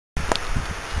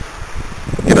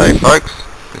folks,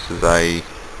 this is a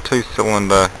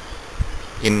 2-cylinder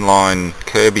inline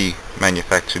Kirby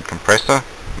manufactured compressor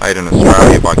made in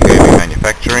Australia by Kirby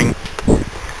Manufacturing.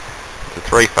 It's a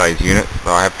 3-phase unit,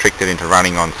 so I have tricked it into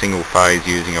running on single phase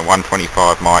using a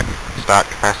 125 mic start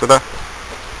capacitor.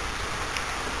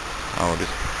 I'll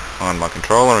just find my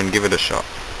controller and give it a shot.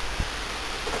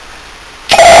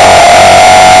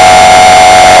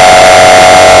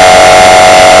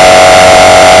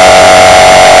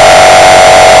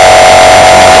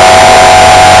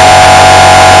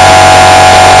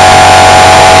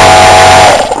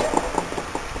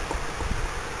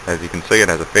 As you can see, it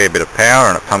has a fair bit of power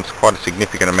and it pumps quite a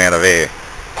significant amount of air.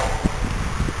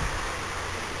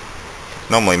 It's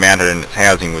normally mounted in its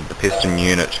housing with the piston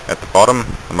unit at the bottom,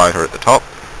 the motor at the top,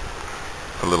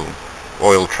 a little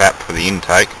oil trap for the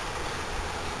intake.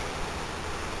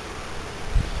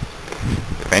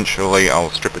 Eventually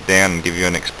I'll strip it down and give you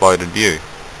an exploded view.